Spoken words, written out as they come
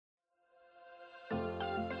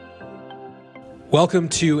Welcome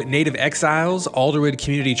to Native Exiles, Alderwood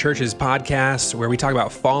Community Church's podcast, where we talk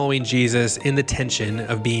about following Jesus in the tension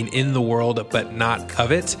of being in the world, but not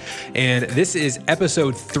of it. And this is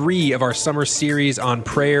episode 3 of our summer series on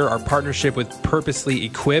prayer, our partnership with Purposely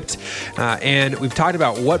Equipped. And we've talked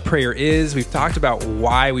about what prayer is. We've talked about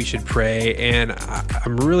why we should pray. And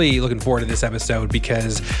I'm really looking forward to this episode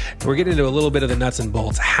because we're getting into a little bit of the nuts and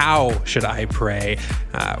bolts. How should I pray?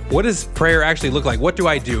 What does prayer actually look like? What do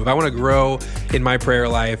I do? If I want to grow in my prayer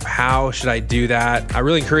life, how should I do that? I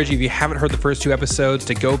really encourage you, if you haven't heard the first 2 episodes,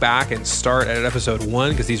 to go back and start at episode 1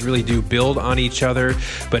 because these really do build on each other.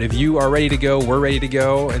 But if you are ready to go, we're ready to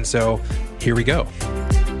go. And so here we go.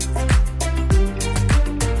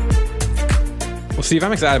 Well, Steve,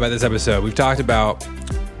 I'm excited about this episode. We've talked about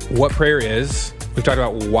what prayer is. We've talked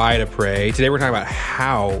about why to pray. Today we're talking about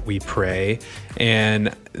how we pray.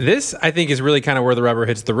 And this, I think, is really kind of where the rubber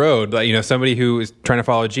hits the road. Like, you know, somebody who is trying to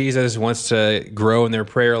follow Jesus, wants to grow in their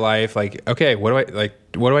prayer life. Like, okay, what do I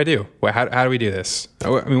do? How do we do this? I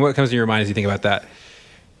mean, what comes to your mind as you think about that?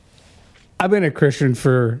 I've been a Christian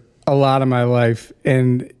for a lot of my life,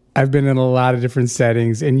 and I've been in a lot of different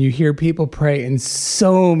settings, and you hear people pray in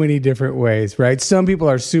so many different ways, right? Some people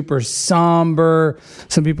are super somber.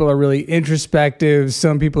 Some people are really introspective.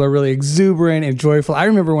 Some people are really exuberant and joyful. I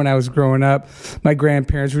remember when I was growing up, my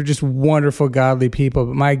grandparents were just wonderful, godly people.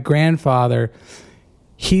 But my grandfather,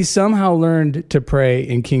 he somehow learned to pray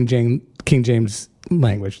in King James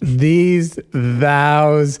language. These,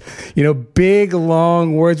 thous, big,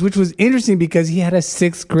 long words, which was interesting because he had a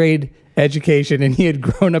 6th grade education and he had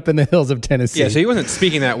grown up in the hills of Tennessee. Yeah, so he wasn't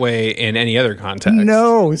speaking that way in any other context.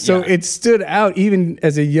 No, so it stood out even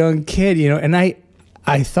as a young kid, and I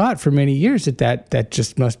thought for many years that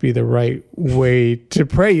just must be the right way to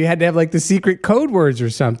pray. You had to have like the secret code words or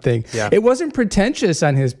something. Yeah. It wasn't pretentious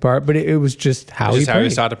on his part, but it was just how he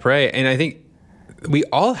sought to pray. And I think we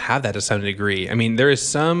all have that to some degree. I mean, there is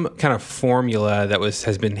some kind of formula that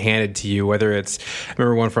has been handed to you, whether it's, I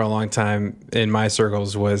remember one for a long time in my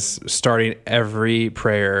circles was starting every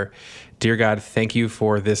prayer, "Dear God, thank you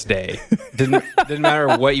for this day." Didn't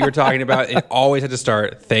matter what you were talking about. It always had to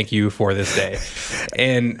start, "Thank you for this day."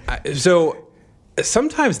 And so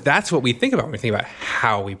sometimes that's what we think about when we think about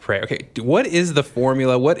how we pray. Okay, what is the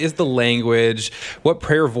formula? What is the language? What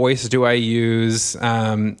prayer voice do I use?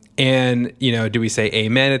 And, do we say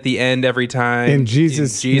amen at the end every time? In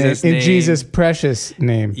Jesus' name. In Jesus' precious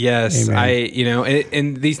name. Yes. Amen.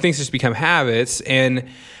 And these things just become habits. And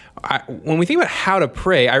when we think about how to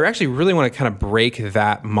pray, I actually really want to kind of break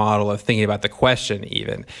that model of thinking about the question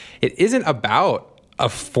even. It isn't about a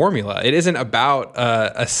formula. It isn't about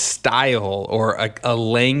a style or a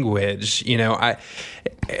language. We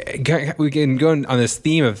can go on this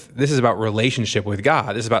theme of this is about relationship with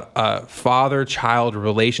God. This is about a father-child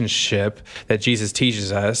relationship that Jesus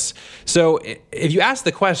teaches us. So if you ask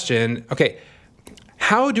the question, okay,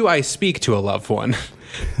 how do I speak to a loved one?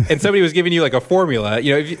 And somebody was giving you like a formula,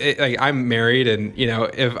 if I'm married and,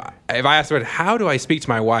 if I asked about how do I speak to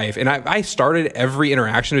my wife, and I started every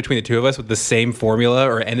interaction between the two of us with the same formula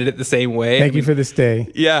or ended it the same way. Thank you for this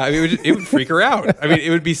day. Yeah. It would freak her out. It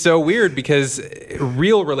would be so weird because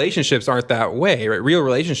real relationships aren't that way, right? Real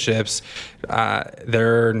relationships,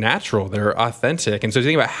 they're natural, they're authentic. And so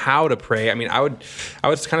think about how to pray. I would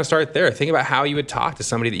kind of start there. Think about how you would talk to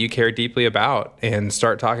somebody that you care deeply about and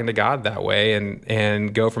start talking to God that way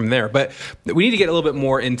and go from there. But we need to get a little bit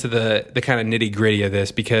more into the kind of nitty gritty of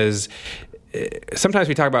this because sometimes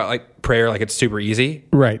we talk about like prayer like it's super easy.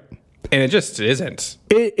 Right. And it just isn't.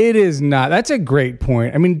 It is not. That's a great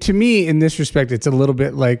point. To me, in this respect, it's a little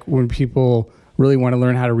bit like when people really want to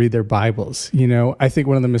learn how to read their Bibles. I think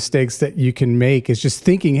one of the mistakes that you can make is just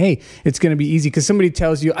thinking, hey, it's going to be easy because somebody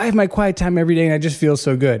tells you, I have my quiet time every day and I just feel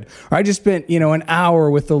so good. Or I just spent, an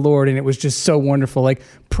hour with the Lord and it was just so wonderful. Like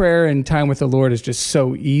prayer and time with the Lord is just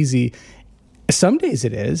so easy. Some days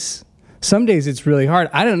it is. Some days it's really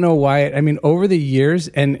hard. I don't know why. Over the years,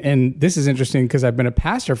 and this is interesting because I've been a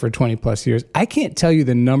pastor for 20 plus years. I can't tell you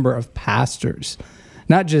the number of pastors,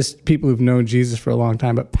 not just people who've known Jesus for a long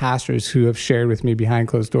time, but pastors who have shared with me behind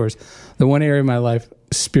closed doors. The one area of my life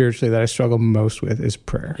spiritually that I struggle most with is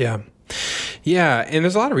prayer. Yeah. Yeah. And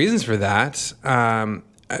there's a lot of reasons for that.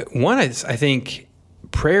 One is, I think,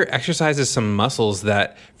 prayer exercises some muscles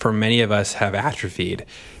that for many of us have atrophied.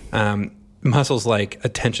 Muscles like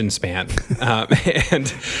attention span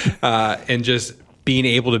and just being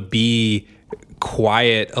able to be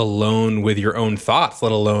quiet alone with your own thoughts,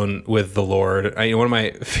 let alone with the Lord. One of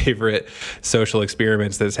my favorite social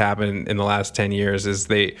experiments that's happened in the last 10 years is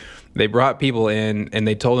they brought people in and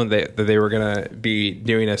they told them that they were going to be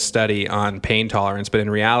doing a study on pain tolerance, but in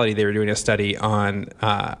reality, they were doing a study on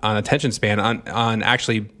attention span, on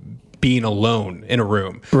actually being alone in a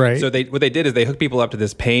room. Right. So what they did is they hooked people up to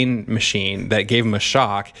this pain machine that gave them a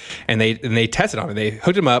shock, and they tested on it. They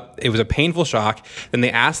hooked them up. It was a painful shock. Then they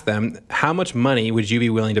asked them, how much money would you be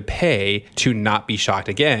willing to pay to not be shocked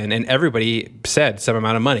again? And everybody said some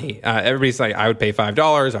amount of money. Everybody's like, I would pay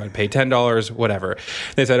 $5. I would pay $10, whatever.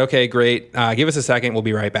 They said, okay, great. Give us a second. We'll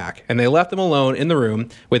be right back. And they left them alone in the room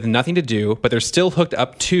with nothing to do, but they're still hooked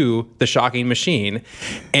up to the shocking machine.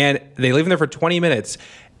 And they leave them there for 20 minutes.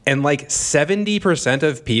 And like 70%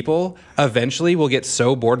 of people eventually will get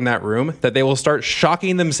so bored in that room that they will start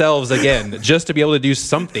shocking themselves again just to be able to do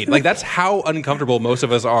something. Like, that's how uncomfortable most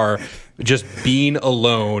of us are, just being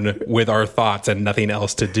alone with our thoughts and nothing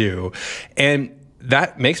else to do. And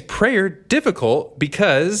that makes prayer difficult,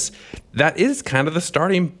 because that is kind of the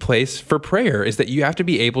starting place for prayer, is that you have to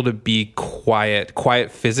be able to be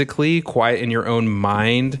quiet physically, quiet in your own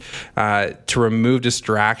mind, to remove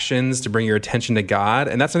distractions, to bring your attention to God.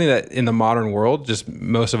 And that's something that in the modern world, just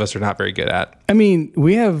most of us are not very good at. I mean,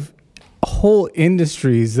 we have whole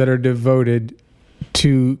industries that are devoted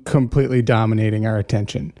to completely dominating our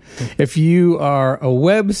attention. If you are a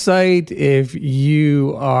website, if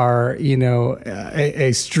you are,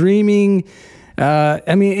 a streaming,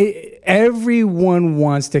 everyone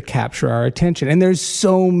wants to capture our attention, and there's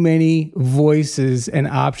so many voices and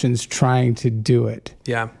options trying to do it.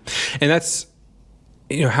 Yeah. And that's,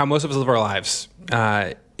 how most of us live our lives.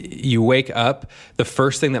 You wake up, the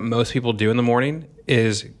first thing that most people do in the morning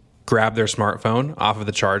is grab their smartphone off of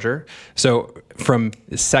the charger. So from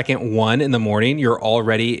second one in the morning, you're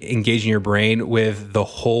already engaging your brain with the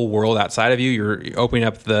whole world outside of you. You're opening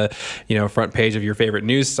up the, front page of your favorite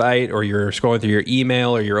news site, or you're scrolling through your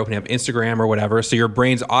email, or you're opening up Instagram or whatever. So your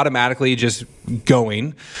brain's automatically just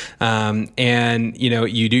going. And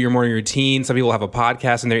you do your morning routine. Some people have a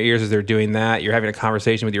podcast in their ears as they're doing that. You're having a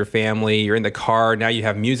conversation with your family. You're in the car. Now you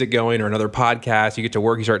have music going, or another podcast. You get to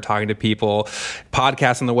work. You start talking to people.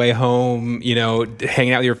 Podcasts on the way home,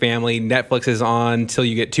 hanging out with your family. Netflix is on until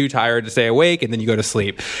you get too tired to stay awake, and then you go to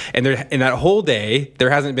sleep. And in that whole day,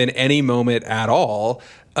 there hasn't been any moment at all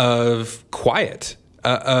of quiet,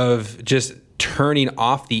 of just turning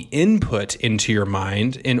off the input into your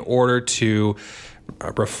mind in order to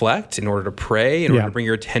reflect, in order to pray, in order to bring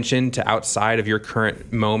your attention to outside of your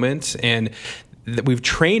current moment. And we've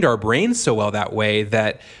trained our brains so well that way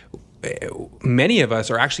that many of us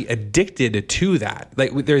are actually addicted to that.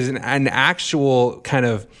 Like, there's an actual kind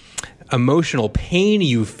of emotional pain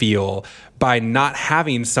you feel by not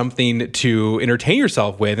having something to entertain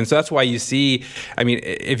yourself with. And so that's why you see,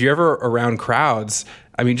 if you're ever around crowds,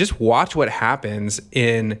 just watch what happens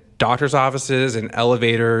in doctor's offices and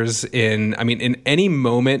elevators, in any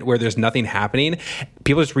moment where there's nothing happening,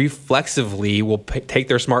 people just reflexively will take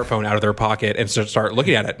their smartphone out of their pocket and start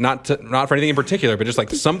looking at it. Not for anything in particular, but just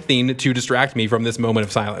like something to distract me from this moment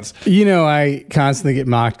of silence. I constantly get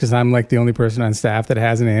mocked because I'm like the only person on staff that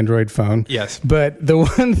has an Android phone. Yes. But the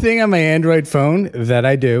one thing on my Android phone that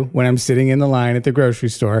I do when I'm sitting in the line at the grocery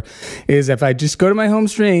store is, if I just go to my home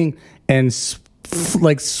screen and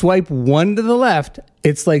swipe one to the left,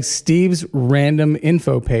 it's like Steve's random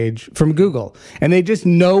info page from Google, and they just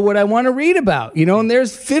know what I want to read about, and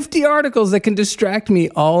there's 50 articles that can distract me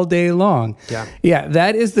all day long. Yeah,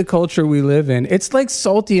 that is the culture we live in. It's like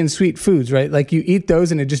salty and sweet foods, right? Like, you eat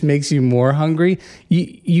those and it just makes you more hungry.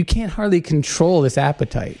 You can't hardly control this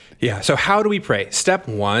appetite. Yeah. So how do we pray? Step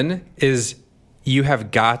one is, you have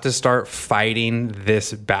got to start fighting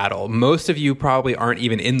this battle. Most of you probably aren't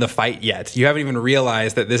even in the fight yet. You haven't even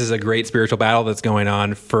realized that this is a great spiritual battle that's going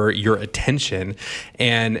on for your attention.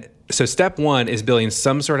 And so step one is building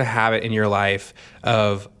some sort of habit in your life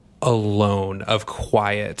of alone, of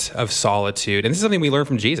quiet, of solitude. And this is something we learn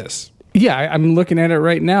from Jesus. Yeah, I'm looking at it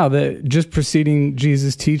right now, that just preceding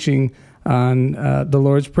Jesus' teaching on the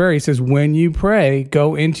Lord's Prayer, he says, when you pray,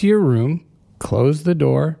 go into your room, close the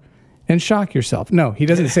door, and shock yourself. No, he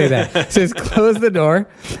doesn't say that. He says, close the door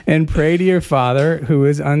and pray to your Father who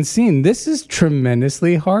is unseen. This is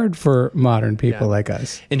tremendously hard for modern people like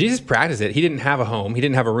us. And Jesus practiced it. He didn't have a home. He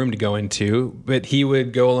didn't have a room to go into, but he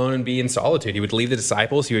would go alone and be in solitude. He would leave the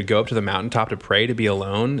disciples. He would go up to the mountaintop to pray, to be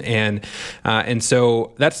alone. And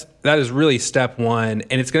so that is really step one.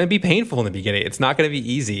 And it's going to be painful in the beginning. It's not going to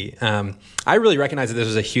be easy. I really recognize that this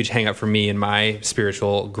was a huge hang up for me in my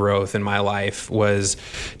spiritual growth in my life, was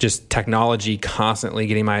just technology constantly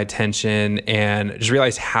getting my attention, and just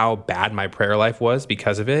realized how bad my prayer life was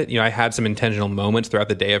because of it. I had some intentional moments throughout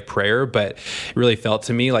the day of prayer, but it really felt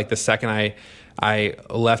to me like the second I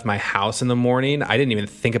left my house in the morning, I didn't even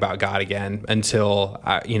think about God again until,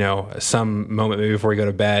 some moment maybe before we go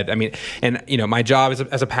to bed. I mean, and, my job is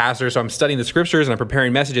as a pastor, so I'm studying the scriptures and I'm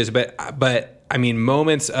preparing messages, but I mean,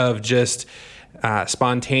 moments of just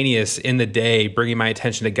spontaneous in the day, bringing my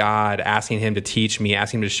attention to God, asking him to teach me,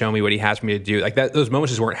 asking him to show me what he has for me to do. Like that, those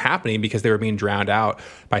moments just weren't happening because they were being drowned out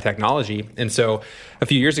by technology. And so a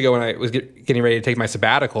few years ago when I was getting ready to take my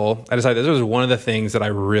sabbatical, I decided this was one of the things that I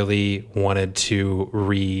really wanted to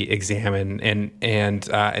re-examine.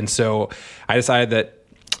 And so I decided that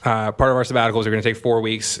part of our sabbaticals are going to take 4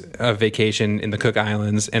 weeks of vacation in the Cook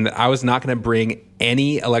Islands, and I was not going to bring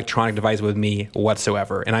any electronic device with me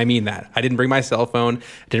whatsoever. And I mean that. I didn't bring my cell phone,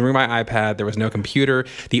 I didn't bring my iPad, there was no computer.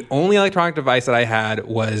 The only electronic device that I had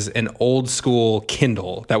was an old school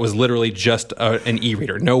Kindle that was literally just an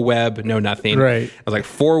e-reader, no web, no nothing. Right. I was like,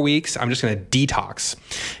 4 weeks, I'm just going to detox.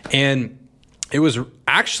 And it was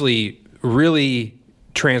actually really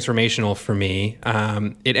transformational for me.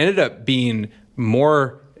 It ended up being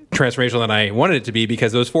more transformational than I wanted it to be,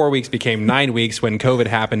 because those 4 weeks became 9 weeks when COVID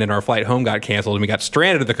happened and our flight home got canceled and we got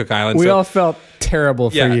stranded at the Cook Islands. We all felt terrible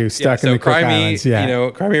for you stuck in the Cook Islands. Yeah.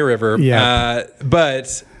 Cry me a river. Yeah.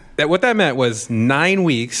 But what that meant was 9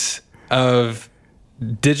 weeks of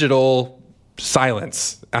digital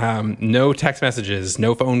silence, no text messages,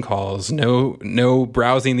 no phone calls, no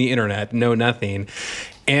browsing the internet, no nothing.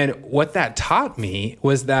 And what that taught me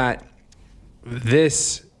was that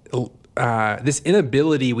this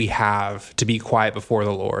inability we have to be quiet before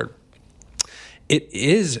the Lord, it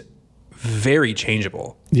is very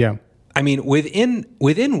changeable. Yeah. I mean, within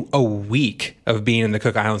a week of being in the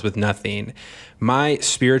Cook Islands with nothing, my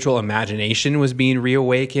spiritual imagination was being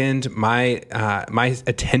reawakened. My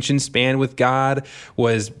attention span with God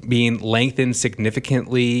was being lengthened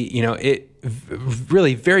significantly. It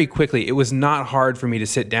really very quickly. It was not hard for me to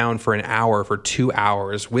sit down for an hour, for 2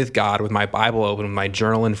 hours with God, with my Bible open, with my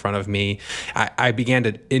journal in front of me. I began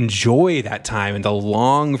to enjoy that time and to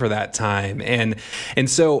long for that time. And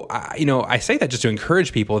so, I say that just to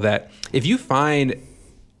encourage people that if you find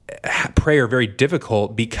prayer very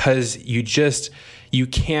difficult because you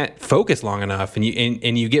can't focus long enough and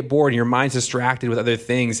you get bored and your mind's distracted with other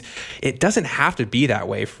things, it doesn't have to be that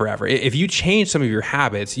way forever. If you change some of your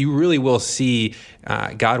habits, you really will see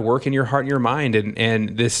God work in your heart and your mind,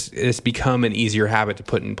 and this become an easier habit to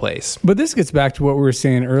put in place. But this gets back to what we were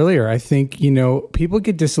saying earlier. I think, people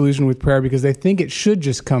get disillusioned with prayer because they think it should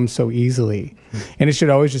just come so easily. And it should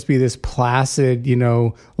always just be this placid,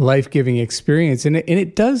 life-giving experience. And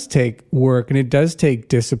it does take work and it does take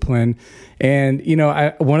discipline. And,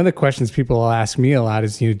 one of the questions people will ask me a lot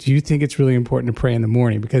is, do you think it's really important to pray in the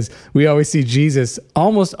morning? Because we always see Jesus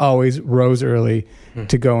almost always rose early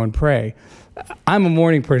to go and pray. I'm a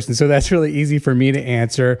morning person, so that's really easy for me to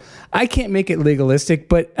answer. I can't make it legalistic,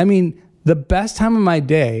 but I mean, the best time of my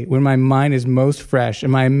day, when my mind is most fresh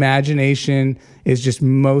and my imagination is just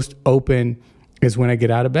most open, is when I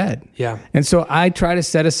get out of bed. Yeah. And so I try to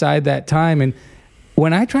set aside that time. And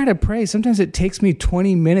when I try to pray, sometimes it takes me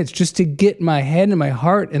 20 minutes just to get my head and my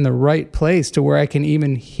heart in the right place to where I can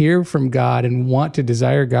even hear from God and want to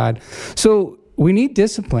desire God. So we need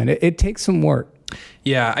discipline. It takes some work.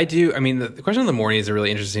 Yeah, I do. I mean, the question of the morning is a really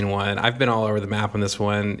interesting one. I've been all over the map on this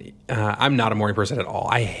one. I'm not a morning person at all.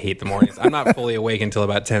 I hate the mornings. I'm not fully awake until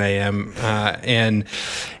about 10 a.m.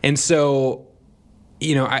 And so,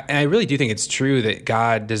 I really do think it's true that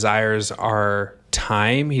God desires our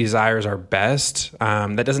time. He desires our best.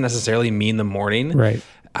 That doesn't necessarily mean the morning. Right.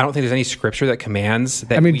 I don't think there's any scripture that commands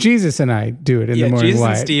that. Jesus and I do it in the morning. Jesus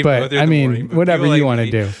and Steve both do it in the morning, but whatever you want to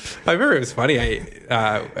do. I remember it was funny. I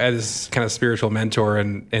had this kind of spiritual mentor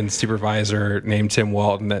and supervisor named Tim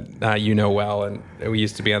Walton that you know well, and we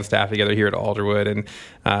used to be on staff together here at Alderwood.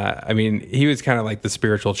 And he was kind of like the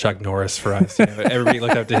spiritual Chuck Norris for us. Everybody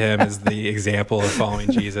looked up to him as the example of following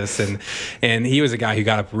Jesus, and he was a guy who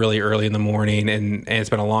got up really early in the morning and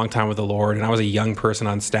spent a long time with the Lord. And I was a young person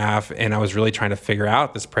on staff, and I was really trying to figure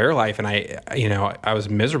out this prayer life, and I was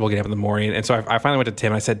miserable getting up in the morning. And so I finally went to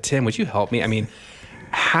Tim and I said, Tim, would you help me? I mean,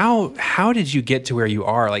 how did you get to where you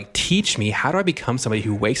are? Like, teach me, how do I become somebody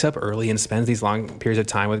who wakes up early and spends these long periods of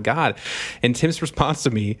time with God? And Tim's response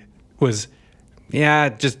to me was,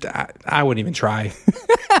 I wouldn't even try.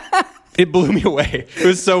 It blew me away. It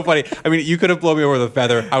was so funny. I mean, you could have blown me over with a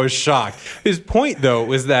feather. I was shocked. His point, though,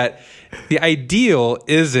 was that the ideal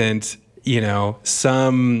isn't,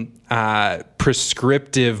 some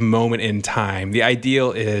prescriptive moment in time. The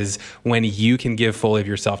ideal is when you can give fully of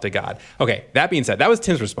yourself to God. Okay, that being said, that was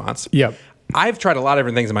Tim's response. Yep. I've tried a lot of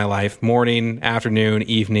different things in my life, morning, afternoon,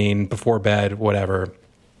 evening, before bed, whatever.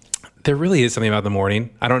 There really is something about the morning.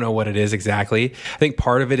 I don't know what it is exactly. I think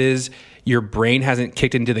part of it is your brain hasn't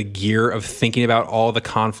kicked into the gear of thinking about all the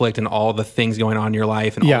conflict and all the things going on in your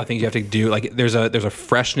life and all the things you have to do. Like there's a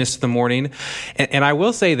freshness to the morning. And I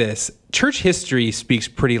will say this, church history speaks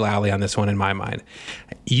pretty loudly on this one in my mind.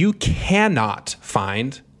 You cannot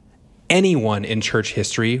find anyone in church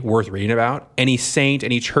history worth reading about, any saint,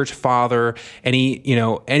 any church father,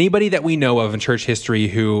 anybody that we know of in church history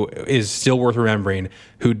who is still worth remembering,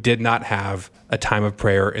 who did not have a time of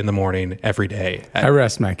prayer in the morning every day. I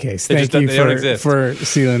rest my case. Thank you for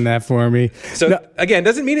sealing that for me. So again,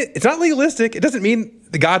 doesn't mean it's not legalistic. It doesn't mean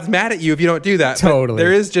God's mad at you if you don't do that. Totally. But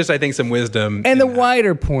there is just, I think, some wisdom. And the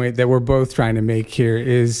wider point that we're both trying to make here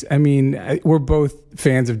is, we're both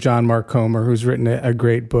fans of John Mark Comer, who's written a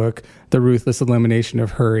great book, The Ruthless Elimination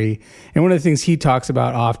of Hurry. And one of the things he talks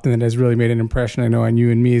about often that has really made an impression, I know, on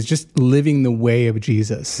you and me is just living the way of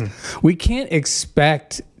Jesus. We can't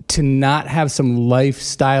expect to not have some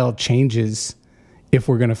lifestyle changes if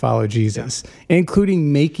we're going to follow Jesus,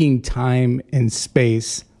 including making time and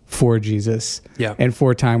space for Jesus and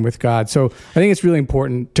for time with God. So I think it's really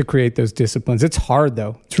important to create those disciplines. It's hard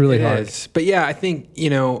though. It's really hard. Is. But yeah, I think,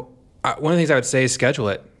 one of the things I would say is schedule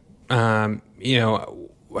it. I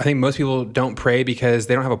think most people don't pray because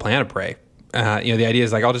they don't have a plan to pray. The idea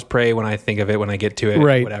is like, I'll just pray when I think of it, when I get to it,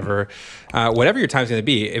 whatever. Whatever your time's going to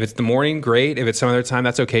be. If it's the morning, great. If it's some other time,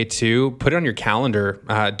 that's okay too. Put it on your calendar.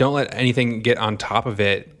 Don't let anything get on top of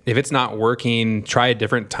it. If it's not working, try a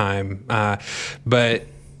different time. But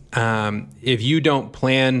if you don't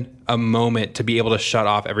plan a moment to be able to shut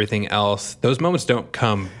off everything else, those moments don't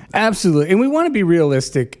come. Absolutely. And we want to be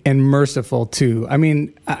realistic and merciful too.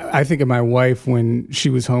 I think of my wife when she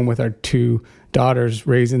was home with our two daughters,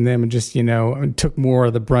 raising them, and just, took more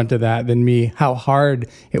of the brunt of that than me, how hard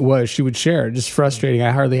it was. She would share, just frustrating.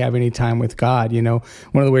 I hardly have any time with God. One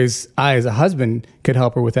of the ways I, as a husband, could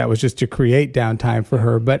help her with that was just to create downtime for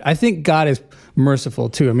her. But I think God is merciful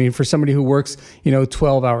too. For somebody who works,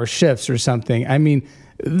 12-hour shifts or something,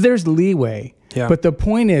 there's leeway. Yeah. But the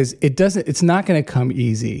point is, it's not going to come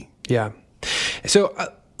easy. Yeah. So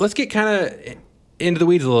let's get kind of into the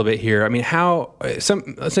weeds a little bit here. Let's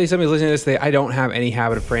say somebody's listening to this, I don't have any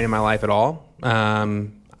habit of praying in my life at all.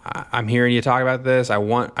 I'm hearing you talk about this.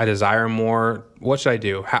 I desire more. What should I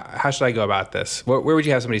do? How should I go about this? Where would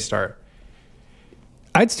you have somebody start?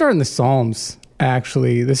 I'd start in the Psalms.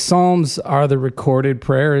 Actually, the Psalms are the recorded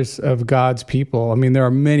prayers of God's people. There are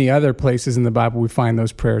many other places in the Bible we find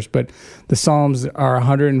those prayers, but the Psalms are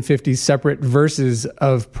 150 separate verses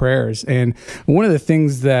of prayers. And one of the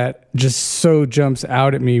things that just so jumps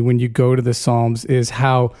out at me when you go to the Psalms is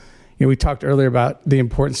how, we talked earlier about the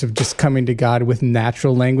importance of just coming to God with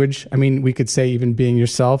natural language. We could say even being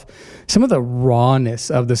yourself. Some of the rawness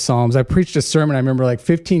of the Psalms. I preached a sermon, I remember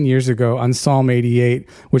 15 years ago on Psalm 88,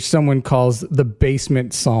 which someone calls the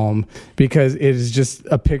basement psalm because it is just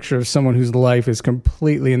a picture of someone whose life is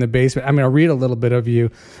completely in the basement. I'll read a little bit of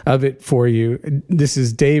it for you. This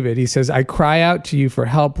is David. He says, "I cry out to you for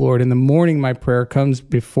help, Lord. In the morning my prayer comes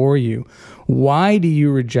before you. Why do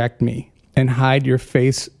you reject me and hide your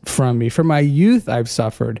face from me? For my youth I've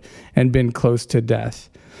suffered and been close to death.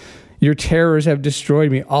 Your terrors have destroyed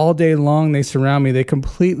me. All day long they surround me. They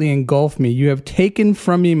completely engulf me. You have taken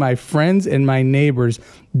from me my friends and my neighbors.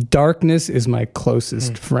 Darkness is my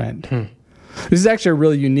closest friend." This is actually a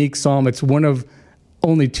really unique psalm. It's one of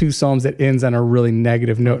only two psalms that ends on a really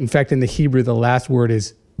negative note. In fact, in the Hebrew, the last word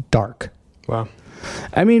is dark. Wow.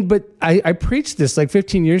 But I preached this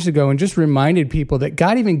 15 years ago and just reminded people that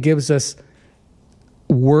God even gives us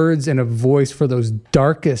words and a voice for those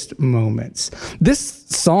darkest moments. This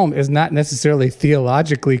psalm is not necessarily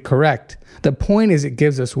theologically correct. The point is it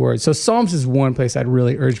gives us words. So Psalms is one place I'd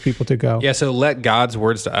really urge people to go. Yeah, so let God's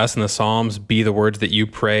words to us in the Psalms be the words that you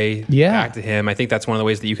pray back to him. I think that's one of the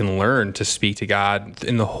ways that you can learn to speak to God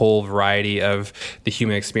in the whole variety of the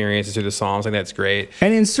human experiences through the Psalms. I think that's great.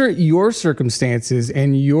 And insert your circumstances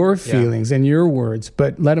and your feelings and your words,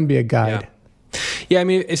 but let them be a guide. Yeah,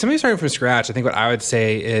 if somebody's starting from scratch, I think what I would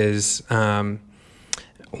say is,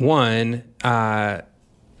 one,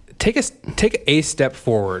 take a step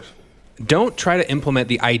forward. Don't try to implement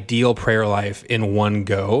the ideal prayer life in one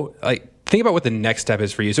go. think about what the next step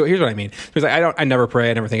is for you. So here's what I mean. It's like, I never pray.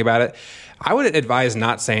 I never think about it. I would advise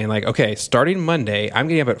not saying like, okay, starting Monday, I'm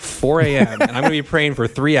getting up at 4 a.m. and I'm going to be praying for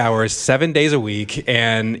 3 hours, 7 days a week.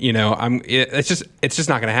 And, it's just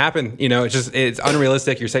not going to happen. It's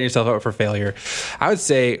unrealistic. You're setting yourself up for failure. I would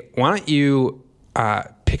say, why don't you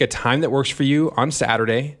pick a time that works for you on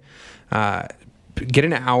Saturday, get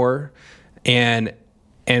an hour, and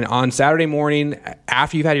on Saturday morning,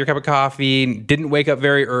 after you've had your cup of coffee, didn't wake up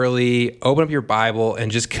very early, open up your Bible and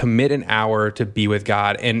just commit an hour to be with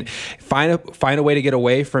God, and find a way to get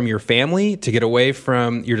away from your family, to get away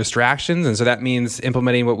from your distractions. And so that means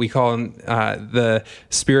implementing what we call the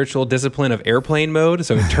spiritual discipline of airplane mode.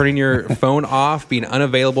 So turning your phone off, being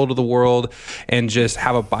unavailable to the world, and just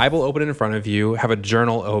have a Bible open in front of you, have a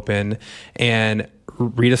journal open, and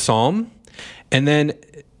read a psalm. And then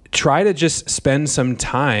try to just spend some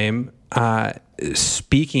time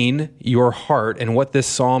speaking your heart and what this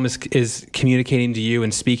psalm is communicating to you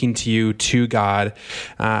and speaking to you to God.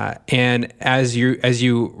 And as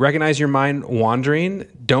you recognize your mind wandering,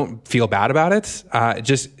 don't feel bad about it.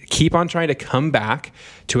 Just keep on trying to come back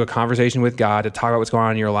to a conversation with God, to talk about what's going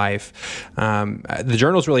on in your life. The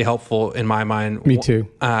journal is really helpful in my mind. Me too.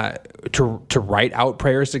 To write out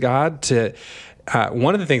prayers to God.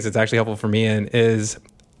 One of the things that's actually helpful for me is,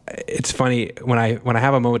 it's funny when I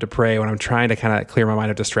have a moment to pray, when I'm trying to kind of clear my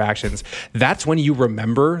mind of distractions, that's when you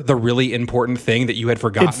remember the really important thing that you had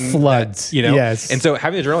forgotten. It floods, yes. And so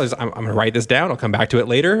having the journal is, I'm going to write this down. I'll come back to it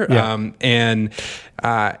later. Yeah. And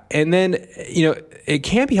then, it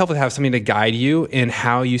can be helpful to have something to guide you in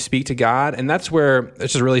how you speak to God. And that's where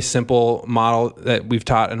it's just a really simple model that we've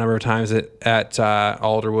taught a number of times at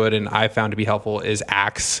Alderwood, and I found to be helpful, is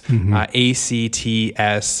ACTS,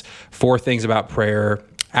 ACTS, 4 things about prayer: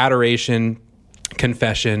 adoration,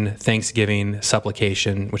 confession, thanksgiving,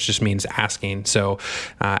 supplication, which just means asking. So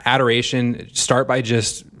adoration, start by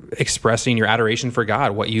just expressing your adoration for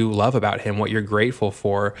God, what you love about him, what you're grateful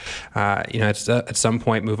for. At some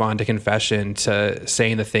point, move on to confession, to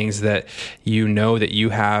saying the things that you know that you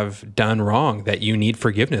have done wrong, that you need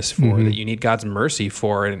forgiveness for, that you need God's mercy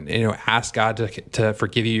for, and ask God to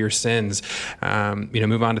forgive you your sins.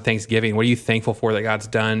 Move on to thanksgiving. What are you thankful for that God's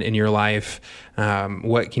done in your life?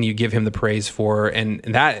 What can you give him the praise for? And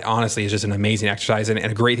that honestly is just an amazing exercise and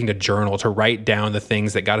a great thing to journal, to write down the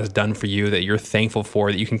things that God has done for you, that you're thankful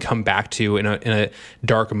for, that you can come back to in a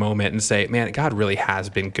dark moment and say, man, God really has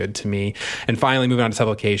been good to me. And finally, moving on to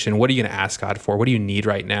supplication. What are you going to ask God for? What do you need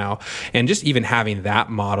right now? And just even having that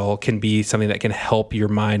model can be something that can help your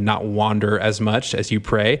mind not wander as much as you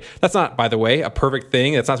pray. That's not, by the way, a perfect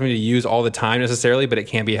thing. That's not something to use all the time necessarily, but it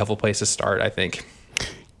can be a helpful place to start, I think.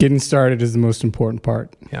 Getting started is the most important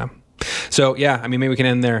part. Yeah. So, maybe we can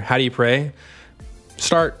end there. How do you pray?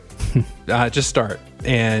 Start. Just start.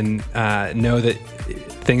 And know that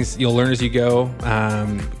things you'll learn as you go.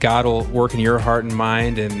 God will work in your heart and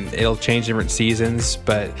mind, and it'll change different seasons.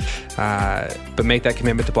 But make that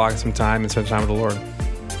commitment to block some time and spend time with the Lord.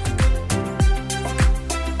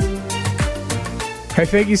 Hey,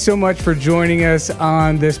 thank you so much for joining us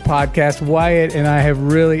on this podcast. Wyatt and I have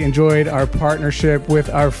really enjoyed our partnership with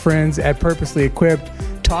our friends at Purposely Equipped,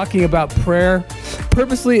 talking about prayer.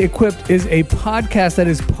 Purposely Equipped is a podcast that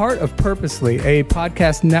is part of Purposely, a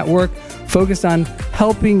podcast network focused on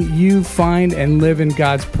helping you find and live in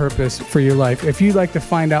God's purpose for your life. If you'd like to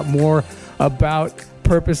find out more about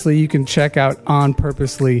Purposely, you can check out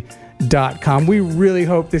onpurposely.com. We really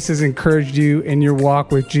hope this has encouraged you in your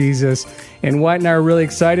walk with Jesus. And Wyatt and I are really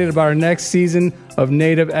excited about our next season of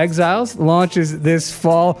Native Exiles. Launches this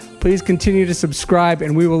fall. Please continue to subscribe,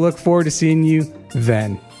 and we will look forward to seeing you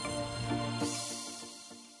then.